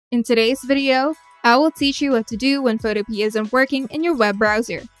In today's video, I will teach you what to do when Photopea isn't working in your web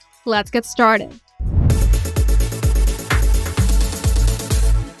browser. Let's get started.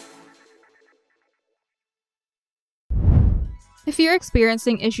 If you're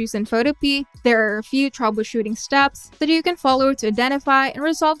experiencing issues in Photopea, there are a few troubleshooting steps that you can follow to identify and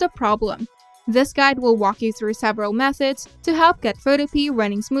resolve the problem. This guide will walk you through several methods to help get Photopea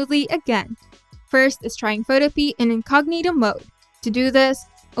running smoothly again. First is trying Photopea in incognito mode. To do this,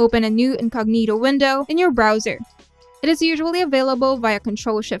 open a new incognito window in your browser. It is usually available via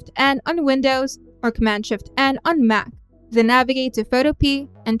Ctrl-Shift-N on Windows or Command-Shift-N on Mac. Then navigate to Photopea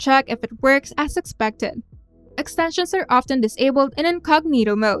and check if it works as expected. Extensions are often disabled in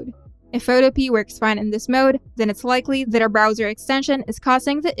incognito mode. If Photopea works fine in this mode, then it's likely that a browser extension is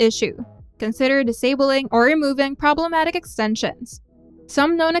causing the issue. Consider disabling or removing problematic extensions.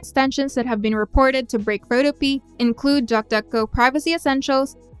 Some known extensions that have been reported to break Photopea include DuckDuckGo Privacy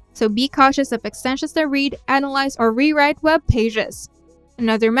Essentials, so be cautious of extensions that read, analyze, or rewrite web pages.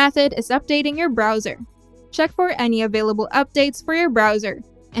 Another method is updating your browser. Check for any available updates for your browser,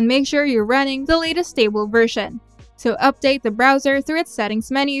 and make sure you're running the latest stable version. So update the browser through its settings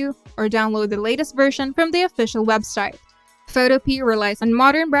menu, or download the latest version from the official website. Photopea relies on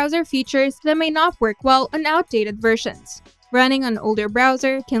modern browser features that may not work well on outdated versions. Running on an older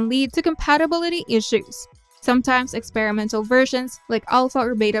browser can lead to compatibility issues. Sometimes experimental versions, like alpha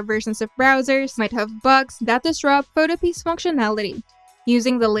or beta versions of browsers, might have bugs that disrupt Photopea's functionality.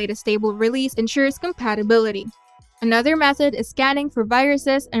 Using the latest stable release ensures compatibility. Another method is scanning for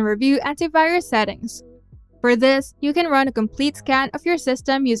viruses and review antivirus settings. For this, you can run a complete scan of your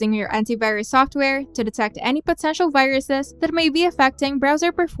system using your antivirus software to detect any potential viruses that may be affecting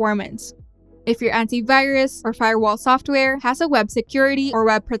browser performance. If your antivirus or firewall software has a web security or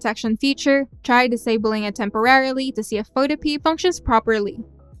web protection feature, try disabling it temporarily to see if Photopea functions properly.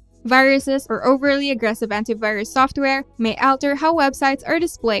 Viruses or overly aggressive antivirus software may alter how websites are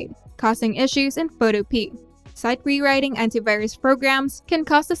displayed, causing issues in Photopea. Site rewriting antivirus programs can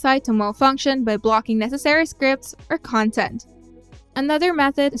cause the site to malfunction by blocking necessary scripts or content. Another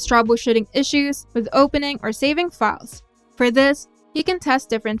method is troubleshooting issues with opening or saving files. For this, you can test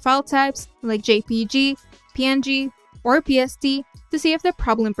different file types like JPG, PNG, or PST to see if the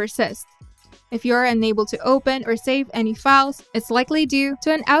problem persists. If you are unable to open or save any files, it's likely due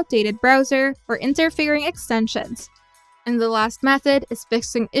to an outdated browser or interfering extensions. And the last method is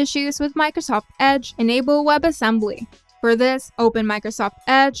fixing issues with Microsoft Edge Enable WebAssembly. For this, open Microsoft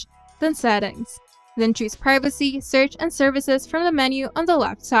Edge, then Settings. Then choose Privacy, Search, and Services from the menu on the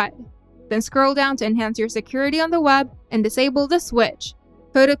left side. Then scroll down to enhance your security on the web and disable the switch.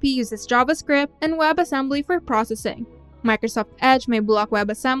 Photopea uses JavaScript and WebAssembly for processing. Microsoft Edge may block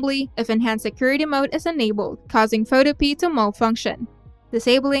WebAssembly if Enhanced Security Mode is enabled, causing Photopea to malfunction.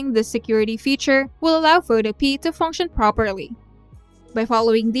 Disabling this security feature will allow Photopea to function properly. By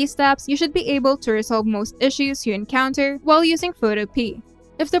following these steps, you should be able to resolve most issues you encounter while using Photopea.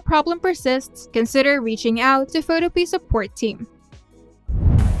 If the problem persists, consider reaching out to Photopea support team.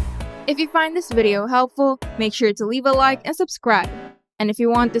 If you find this video helpful, make sure to leave a like and subscribe. And if you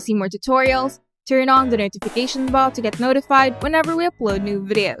want to see more tutorials, turn on the notification bell to get notified whenever we upload new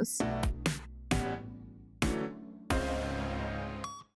videos.